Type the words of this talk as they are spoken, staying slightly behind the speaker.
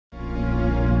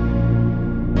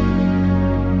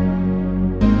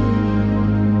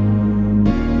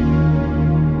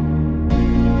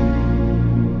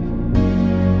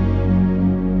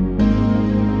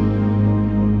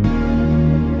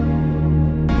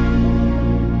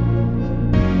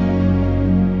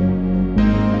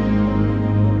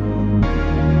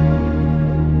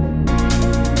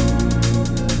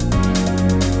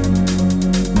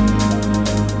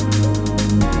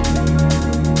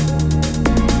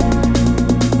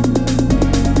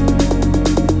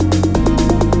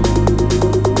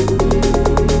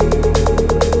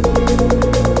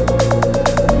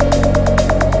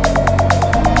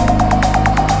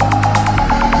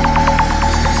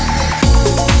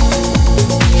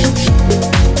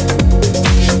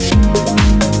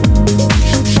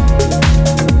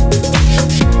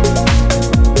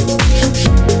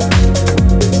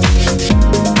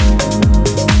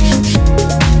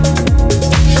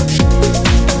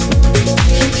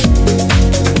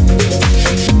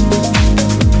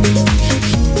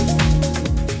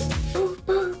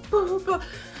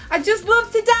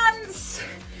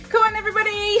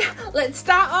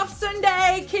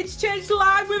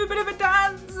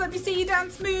dance. Let me see your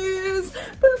dance moves.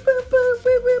 Boo, boo, boo,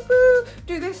 boo, boo, boo.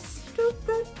 Do this. Do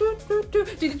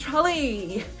the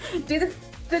trolley. Do the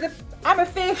I'm a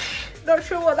fish. Not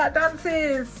sure what that dance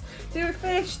is. Do a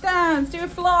fish dance. Do a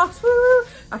floss. Woo.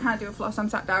 I can't do a floss. I'm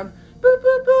sat down. Boo,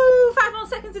 boo, boo. 5 more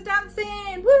seconds of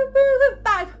dancing. Woo, boo.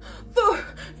 5, 4,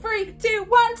 3, 2,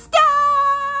 1. Stop.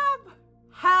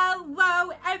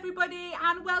 Hello, everybody,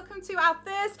 and welcome to our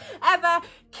first ever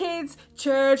Kids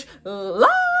Church Live.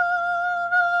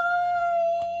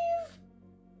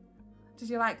 Did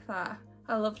you like that?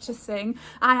 I love to sing.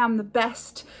 I am the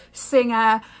best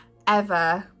singer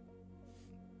ever.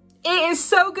 It is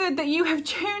so good that you have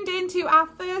tuned into our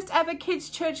first ever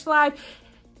Kids Church Live.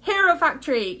 Hero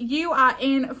Factory, you are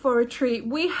in for a treat.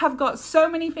 We have got so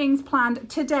many things planned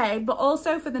today, but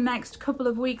also for the next couple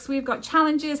of weeks. We've got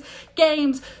challenges,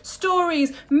 games,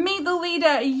 stories, meet the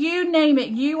leader, you name it.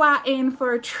 You are in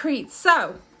for a treat.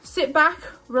 So sit back,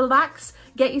 relax,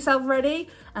 get yourself ready,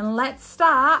 and let's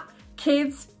start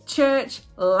Kids Church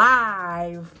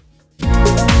Live.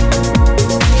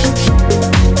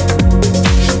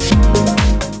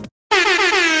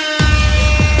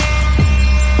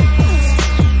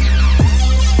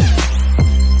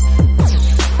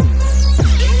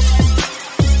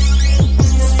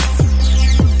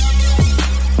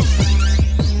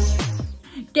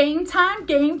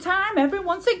 Game time,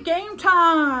 everyone say game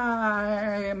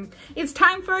time. It's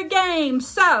time for a game.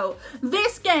 So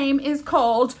this game is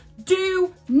called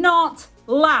Do Not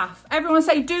Laugh. Everyone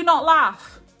say do not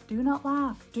laugh. Do not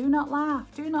laugh, do not laugh,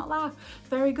 do not laugh.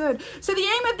 Very good. So the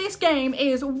aim of this game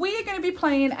is we're going to be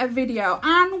playing a video,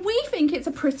 and we think it's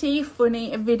a pretty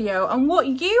funny video. And what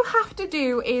you have to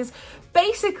do is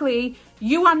basically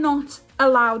you are not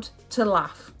allowed to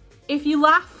laugh. If you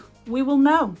laugh, we will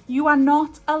know. You are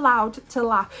not allowed to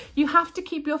laugh. You have to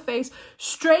keep your face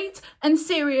straight and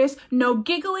serious. No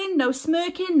giggling, no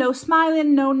smirking, no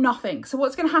smiling, no nothing. So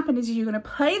what's going to happen is you're going to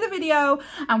play the video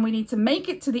and we need to make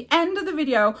it to the end of the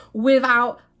video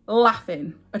without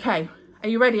laughing. Okay, are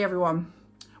you ready, everyone?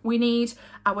 We need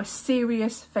our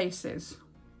serious faces.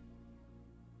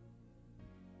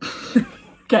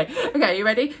 Okay, you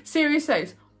ready? Serious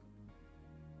face.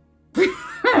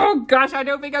 Oh gosh, I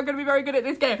don't think I'm going to be very good at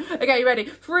this game. Okay, you ready?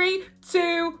 3,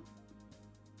 2...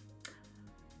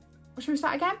 Should we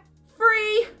start again?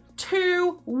 3,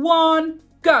 2, 1,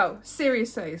 go.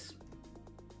 Serious face.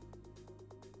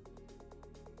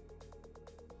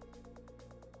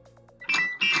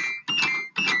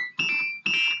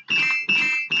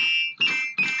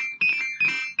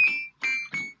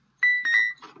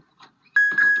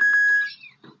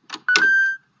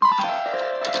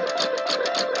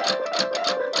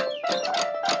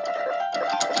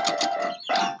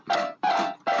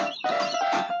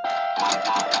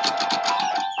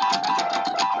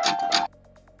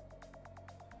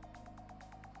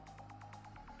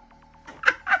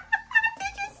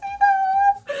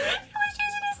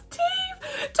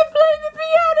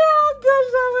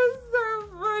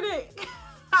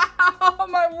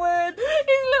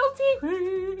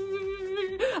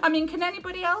 Can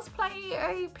anybody else play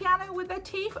a piano with their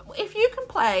teeth? If you can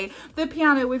play the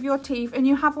piano with your teeth and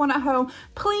you have one at home,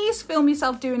 please film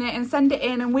yourself doing it and send it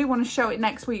in, and we want to show it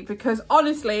next week, because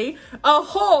honestly, a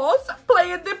horse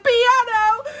playing the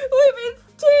piano with its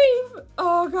teeth.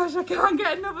 Oh gosh, I can't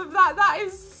get enough of that. That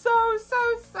is so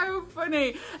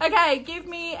funny. Okay, give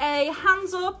me a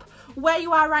hands up where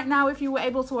you are right now if you were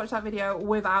able to watch that video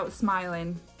without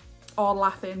smiling or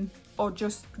laughing or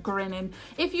just grinning.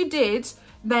 If you did,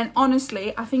 then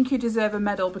honestly, I think you deserve a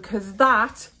medal, because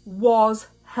that was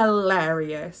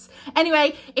hilarious.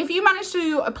 Anyway, if you managed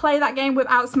to play that game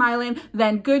without smiling,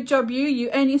 then good job you.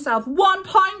 You earn yourself 1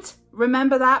 point.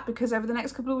 Remember that, because over the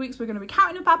next couple of weeks, we're going to be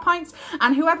counting up our points,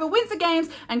 and whoever wins the games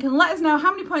and can let us know how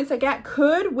many points they get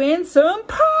could win some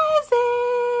prizes.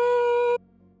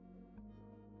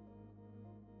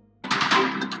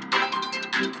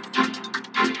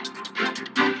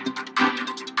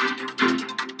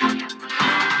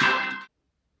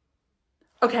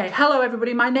 Okay, hello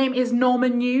everybody, my name is Norma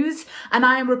News and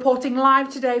I am reporting live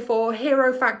today for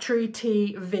Hero Factory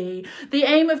TV. The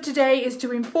aim of today is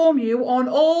to inform you on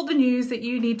all the news that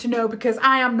you need to know, because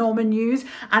I am Norma News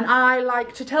and I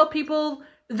like to tell people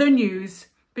the news,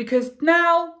 because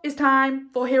now is time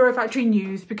for Hero Factory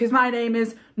News, because my name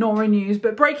is Norma News.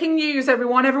 But breaking news,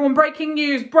 everyone, breaking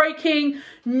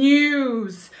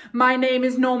news. My name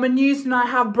is Norma News and I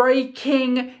have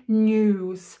breaking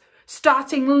news.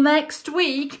 Starting next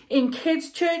week in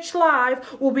Kids Church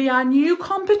Live will be our new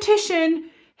competition,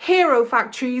 Hero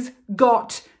Factory's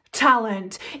Got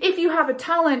talent. If you have a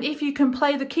talent, if you can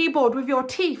play the keyboard with your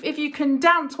teeth, if you can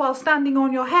dance while standing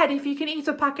on your head, if you can eat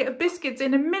a packet of biscuits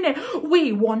in a minute,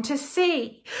 we want to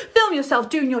see. Film yourself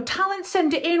doing your talent,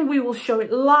 send it in. We will show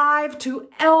it live to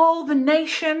all the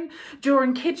nation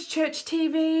during Kids Church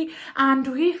TV. And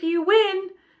if you win,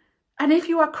 and if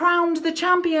you are crowned the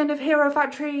champion of Hero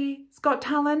Factory's Got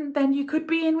Talent, then you could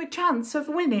be in with chance of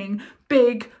winning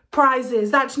big prizes.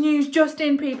 That's news just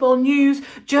in, people. News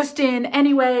just in.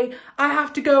 Anyway, I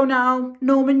have to go now.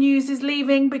 Norma News is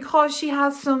leaving because she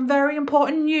has some very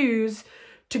important news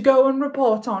to go and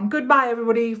report on. Goodbye,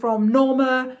 everybody, from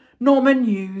Norma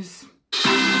News.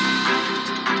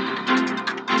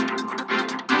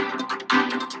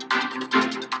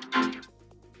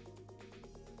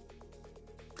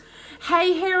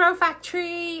 Hey Hero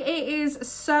Factory, it is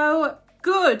so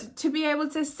good to be able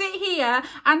to sit here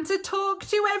and to talk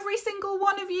to every single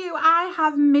one of you. I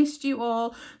have missed you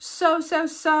all so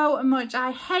much. I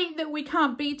hate that we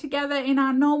can't be together in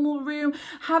our normal room,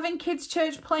 having Kids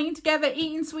Church, playing together,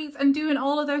 eating sweets and doing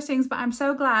all of those things, but I'm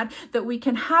so glad that we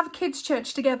can have Kids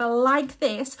Church together like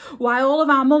this while all of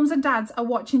our mums and dads are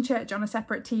watching church on a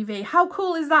separate TV. How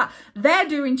cool is that? They're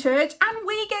doing church and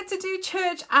we get to do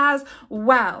church as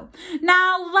well.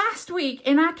 Now, last week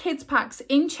in our kids packs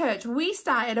in church, we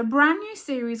started a brand new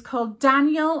series called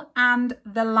Daniel and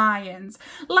the Lions.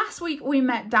 Last week we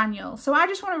met Daniel, so I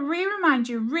just want to remind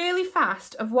you really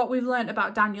fast of what we've learned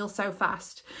about Daniel so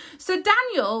fast. So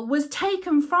Daniel was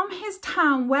taken from his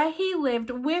town where he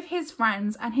lived with his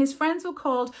friends, and his friends were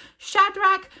called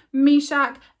Shadrach,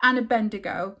 Meshach and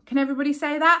Abednego. Can everybody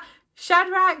say that?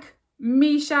 Shadrach,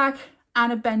 Meshach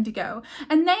and Abednego.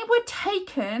 And they were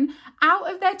taken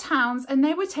out of their towns and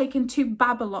they were taken to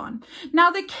Babylon. Now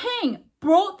the king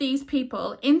brought these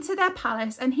people into their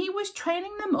palace and he was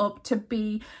training them up to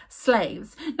be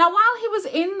slaves. Now, while he was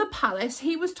in the palace,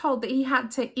 he was told that he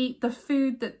had to eat the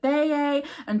food that they ate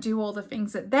and do all the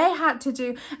things that they had to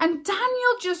do. And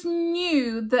Daniel just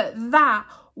knew that that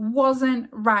wasn't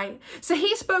right. So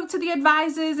he spoke to the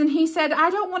advisors and he said, I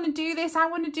don't want to do this. I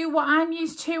want to do what I'm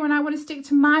used to and I want to stick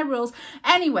to my rules.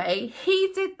 Anyway,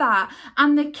 he did that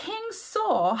and the king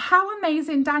saw how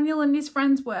amazing Daniel and his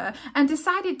friends were and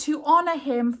decided to honor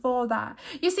him for that.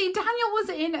 You see, Daniel was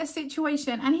in a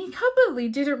situation and he probably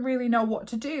didn't really know what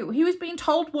to do. He was being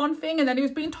told one thing and then he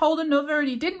was being told another and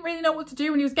he didn't really know what to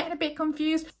do and he was getting a bit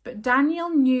confused. But Daniel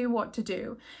knew what to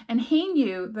do and he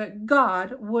knew that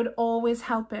God would always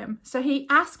help him. So he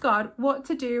asked God what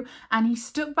to do and he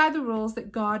stuck by the rules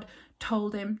that God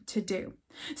told him to do.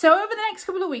 So over the next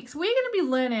couple of weeks, we're going to be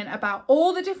learning about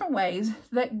all the different ways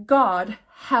that God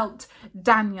helped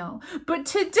Daniel. But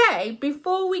today,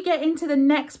 before we get into the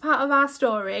next part of our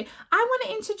story, I want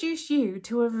to introduce you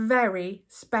to a very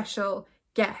special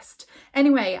guest.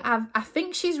 Anyway, I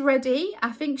think she's ready.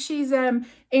 I think she's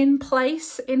in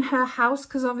place in her house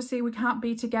because obviously we can't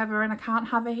be together and I can't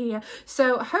have her here.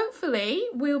 So hopefully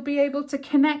we'll be able to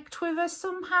connect with her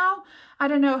somehow. I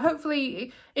don't know.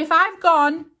 Hopefully if I've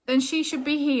gone, then she should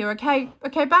be here. Okay,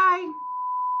 bye.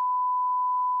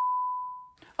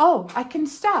 Oh, I can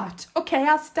start. Okay,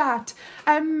 I'll start.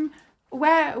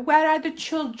 Where are the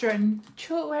children?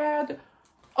 Where are the...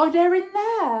 Oh, they're in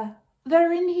there.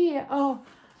 They're in here. Oh,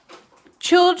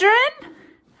 children?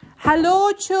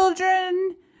 Hello,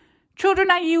 children.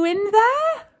 Children, are you in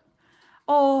there?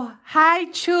 Oh, hi,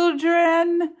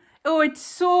 children. Oh, it's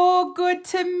so good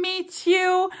to meet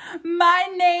you. My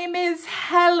name is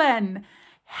Helen.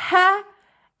 Helen.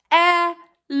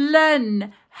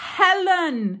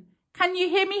 Helen. Can you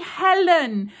hear me?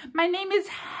 Helen. My name is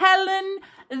Helen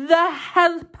the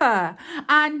Helper.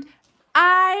 And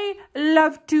I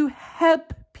love to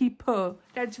help people.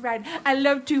 That's right. I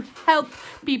love to help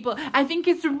people. I think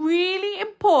it's really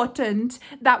important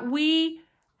that we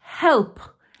help.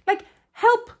 Like,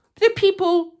 help the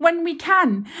people when we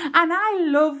can. And I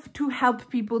love to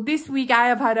help people. This week I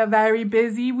have had a very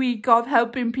busy week of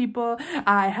helping people.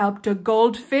 I helped a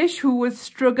goldfish who was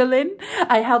struggling.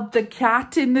 I helped a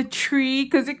cat in the tree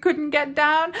because it couldn't get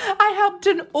down. I helped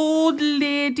an old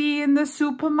lady in the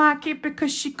supermarket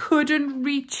because she couldn't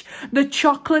reach the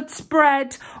chocolate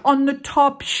spread on the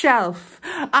top shelf.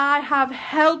 I have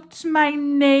helped my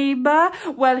neighbor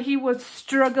while he was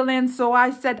struggling. So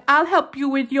I said, I'll help you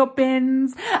with your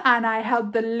bins. And I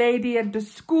helped the lady at the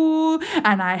school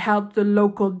and I helped the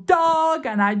local dog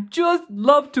and I just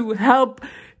love to help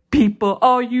people.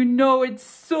 Oh, you know, it's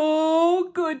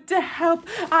so good to help.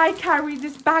 I carry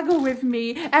this bagger with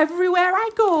me everywhere I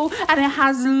go and it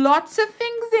has lots of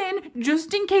things in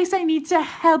just in case I need to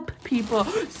help people.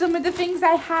 Some of the things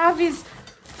I have is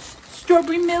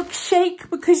strawberry milkshake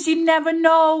because you never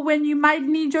know when you might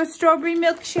need your strawberry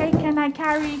milkshake. And I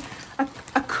carry a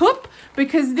cup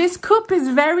because this cup is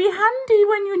very handy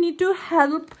when you need to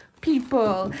help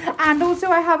people. And also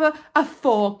I have a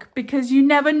fork because you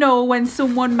never know when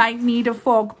someone might need a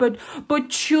fork. But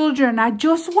children, I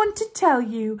just want to tell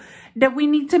you that we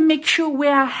need to make sure we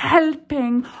are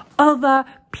helping other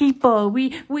people.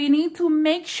 We need to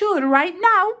make sure right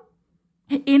now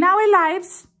in our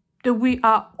lives that we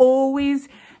are always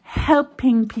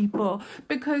helping people,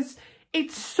 because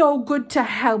it's so good to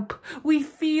help. We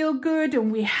feel good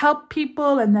and we help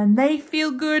people, and then they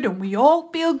feel good and we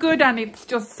all feel good, and it's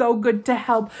just so good to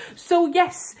help. So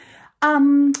yes,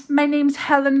 my name's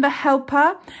Helen the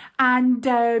Helper, and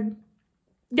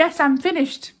yes, I'm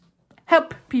finished.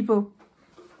 Help people.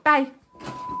 Bye.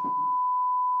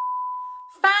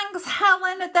 Thanks,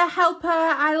 Helen the Helper.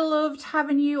 I loved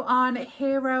having you on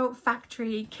Hero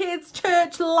Factory Kids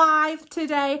Church Live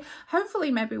today.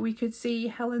 Hopefully, maybe we could see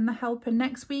Helen the Helper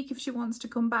next week if she wants to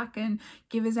come back and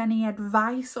give us any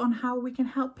advice on how we can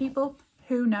help people.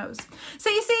 Who knows?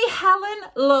 So you see, Helen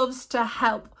loves to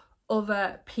help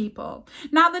other people.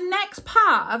 Now, the next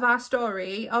part of our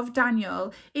story of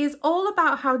Daniel is all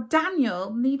about how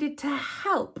Daniel needed to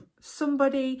help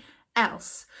somebody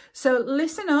else. So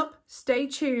listen up, stay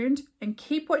tuned, and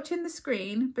keep watching the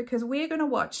screen, because we're going to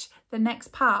watch the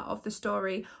next part of the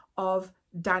story of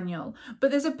Daniel.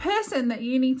 But there's a person that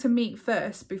you need to meet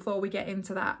first before we get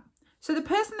into that. So the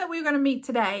person that we're going to meet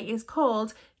today is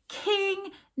called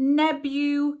King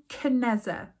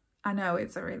Nebuchadnezzar. I know,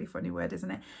 it's a really funny word,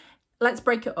 isn't it? Let's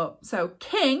break it up. So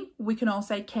King, we can all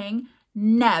say King,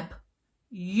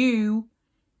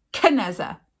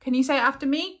 Nebuchadnezzar. Can you say it after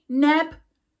me?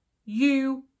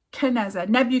 Nebuchadnezzar,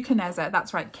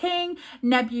 that's right, King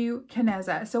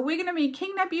Nebuchadnezzar. So we're going to meet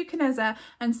King Nebuchadnezzar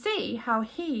and see how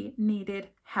he needed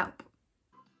help.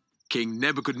 King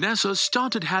Nebuchadnezzar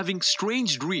started having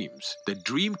strange dreams. The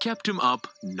dream kept him up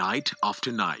night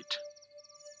after night.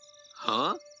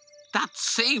 Huh? That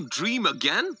same dream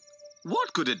again?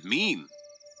 What could it mean?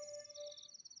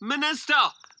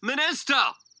 Minister!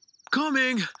 Minister!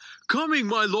 Coming,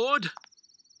 my lord.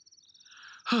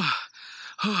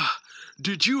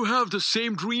 Did you have the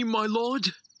same dream, my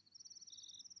lord?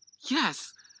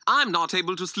 Yes, I'm not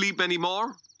able to sleep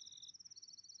anymore.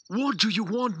 What do you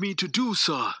want me to do,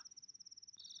 sir?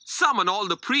 Summon all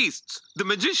the priests, the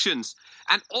magicians,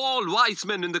 and all wise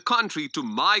men in the country to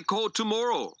my court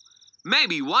tomorrow.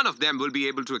 Maybe one of them will be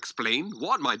able to explain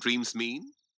what my dreams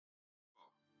mean.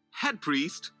 Head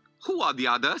priest, who are the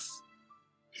others?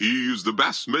 He is the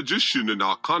best magician in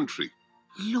our country.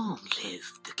 Long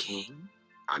live the king.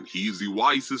 And he is the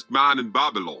wisest man in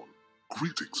Babylon.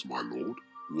 Greetings, my lord.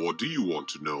 What do you want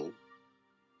to know?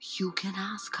 You can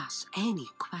ask us any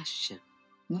question.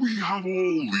 We have all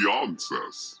the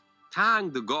answers.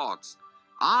 Thank the gods.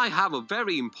 I have a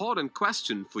very important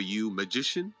question for you,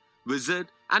 magician,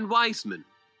 wizard, and wise man.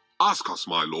 Ask us,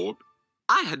 my lord.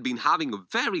 I had been having a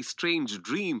very strange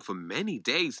dream for many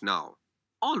days now.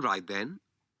 All right then,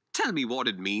 tell me what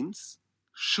it means.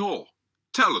 Sure.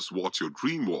 Tell us what your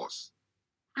dream was.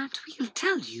 And we'll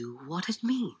tell you what it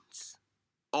means.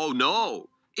 Oh no!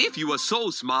 If you are so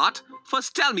smart,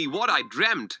 first tell me what I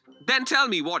dreamt, then tell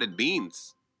me what it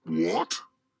means. What?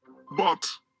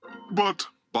 But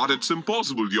it's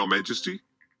impossible, your majesty.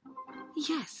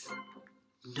 Yes.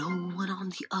 No one on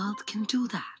the earth can do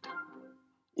that.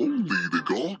 Only the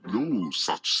god knows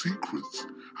such secrets,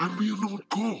 and we are not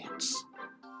gods.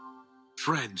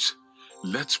 Friends,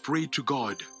 let's pray to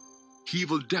God. He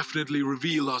will definitely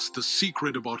reveal us the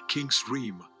secret about King's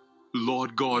dream.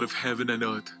 Lord God of heaven and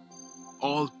earth,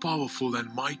 all-powerful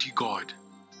and mighty God,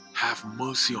 have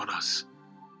mercy on us.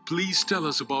 Please tell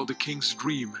us about the King's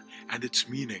dream and its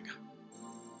meaning.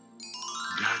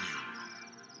 Daniel.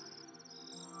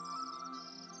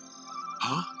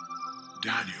 Huh?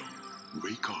 Daniel,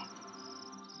 wake up.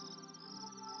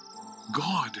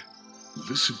 God,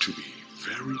 listen to me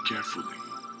very carefully.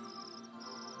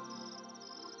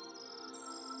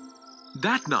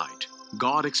 That night,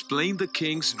 God explained the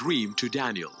king's dream to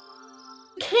Daniel.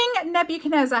 King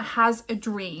Nebuchadnezzar has a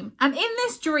dream, and in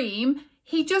this dream,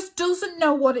 he just doesn't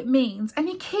know what it means, and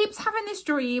he keeps having this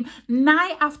dream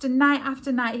night after night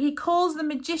after night. He calls the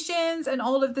magicians and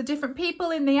all of the different people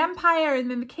in the empire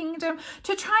and in the kingdom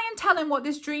to try and tell him what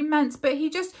this dream meant, but he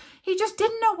just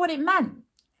didn't know what it meant.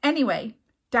 Anyway,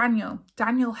 Daniel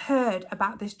heard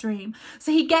about this dream.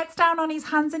 So he gets down on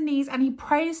his hands and knees and he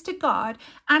prays to God,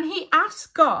 and he asks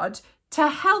God to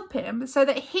help him so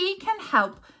that he can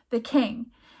help the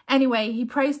king. Anyway, he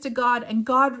prays to God and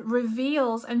God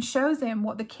reveals and shows him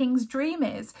what the king's dream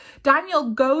is. Daniel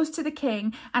goes to the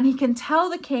king and he can tell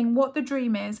the king what the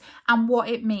dream is and what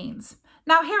it means.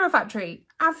 Now, Hero Factory,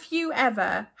 have you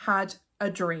ever had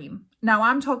a dream? Now,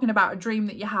 I'm talking about a dream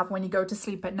that you have when you go to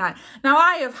sleep at night. Now,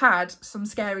 I have had some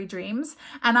scary dreams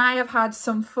and I have had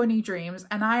some funny dreams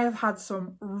and I have had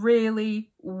some really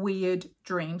weird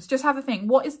dreams. Just have a think.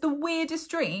 What is the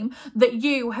weirdest dream that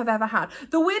you have ever had?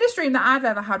 The weirdest dream that I've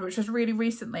ever had, which was really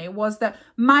recently, was that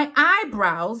my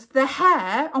eyebrows, the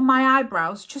hair on my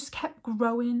eyebrows just kept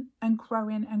growing and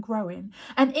growing and growing.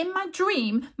 And in my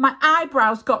dream, my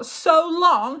eyebrows got so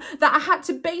long that I had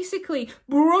to basically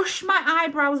brush my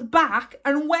eyebrows back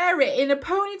and wear it in a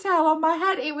ponytail on my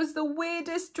head. It was the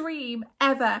weirdest dream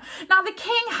ever. Now, the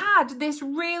king had this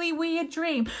really weird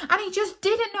dream and he just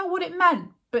didn't know what it meant.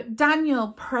 But Daniel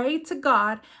prayed to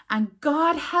God and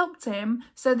God helped him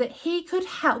so that he could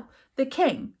help the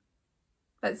king.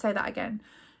 Let's say that again.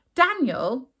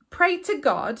 Daniel prayed to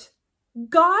God.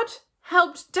 God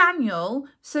helped Daniel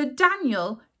so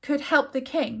Daniel could help the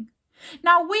king.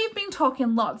 Now, we've been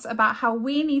talking lots about how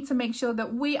we need to make sure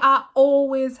that we are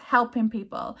always helping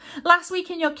people. Last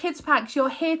week in your Kids Packs, your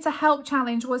Here to Help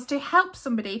challenge was to help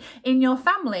somebody in your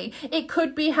family. It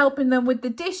could be helping them with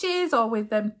the dishes or with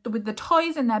the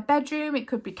toys in their bedroom. It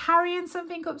could be carrying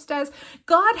something upstairs.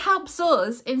 God helps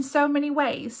us in so many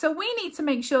ways. So we need to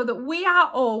make sure that we are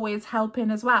always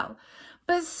helping as well.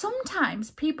 But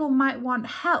sometimes people might want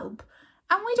help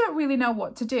and we don't really know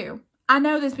what to do. I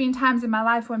know there's been times in my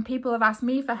life when people have asked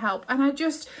me for help and I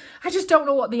just don't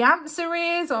know what the answer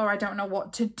is or I don't know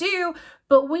what to do.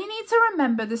 But we need to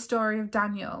remember the story of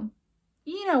Daniel.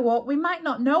 You know what? We might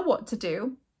not know what to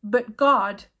do, but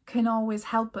God can always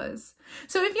help us.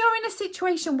 So if you're in a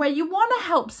situation where you want to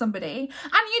help somebody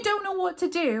and you don't know what to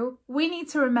do, we need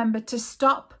to remember to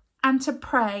stop and to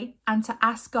pray and to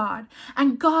ask God.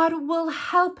 And God will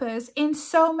help us in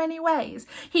so many ways.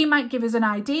 He might give us an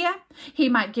idea. He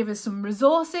might give us some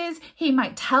resources. He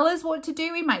might tell us what to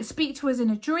do. He might speak to us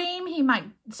in a dream. He might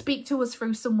speak to us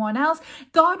through someone else.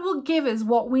 God will give us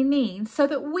what we need so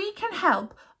that we can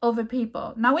help other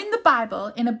people. Now, in the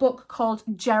Bible, in a book called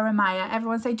Jeremiah,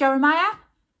 everyone say Jeremiah?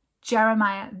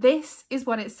 Jeremiah, this is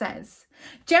what it says.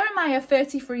 Jeremiah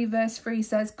 33 verse 3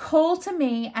 says, "Call to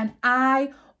me and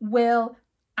I will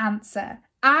answer.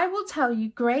 I will tell you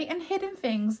great and hidden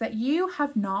things that you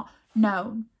have not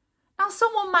known." Now,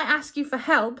 someone might ask you for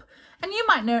help and you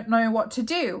might not know what to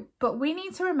do, but we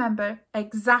need to remember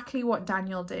exactly what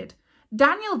Daniel did.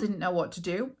 Daniel didn't know what to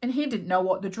do and he didn't know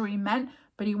what the dream meant,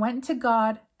 but he went to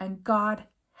God and God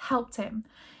helped him.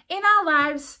 In our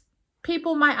lives,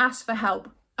 people might ask for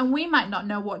help and we might not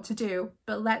know what to do,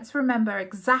 but let's remember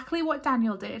exactly what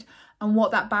Daniel did and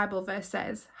what that Bible verse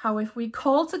says. How if we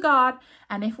call to God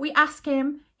and if we ask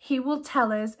him, he will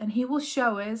tell us and he will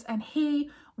show us and he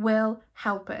will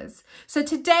help us. So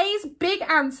today's big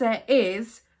answer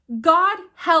is God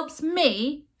helps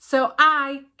me so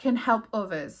I can help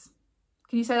others.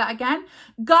 Can you say that again?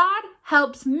 God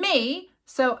helps me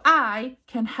so I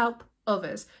can help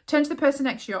others. Turn to the person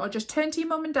next to you or just turn to your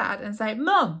mum and dad and say,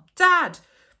 "Mum, Dad,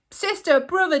 sister,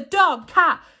 brother, dog,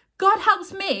 cat, God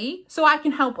helps me so I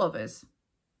can help others."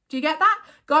 Do you get that?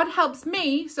 God helps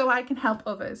me so I can help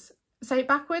others. Say it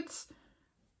backwards.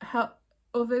 Help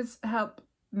others, help.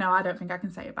 No, I don't think I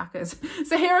can say it backwards.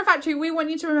 So Hero Factory, we want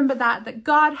you to remember that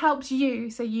God helps you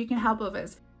so you can help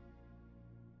others.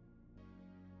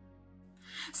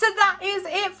 So that is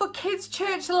it for Kids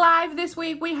Church Live this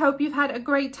week. We hope you've had a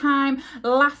great time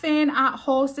laughing at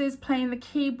horses, playing the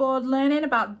keyboard, learning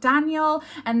about Daniel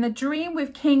and the dream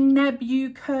with King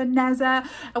Nebuchadnezzar.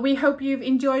 We hope you've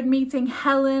enjoyed meeting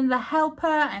Helen the Helper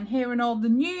and hearing all the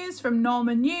news from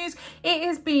Norman News. It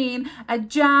has been a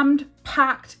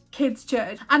jammed-packed Kids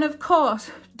Church. And of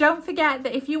course, don't forget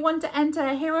that if you want to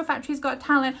enter Hero Factory's Got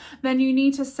Talent, then you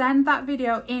need to send that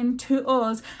video in to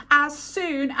us as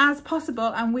soon as possible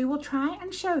and we will try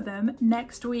and show them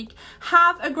next week.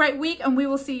 Have a great week and we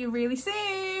will see you really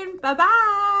soon. Bye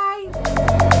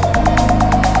bye.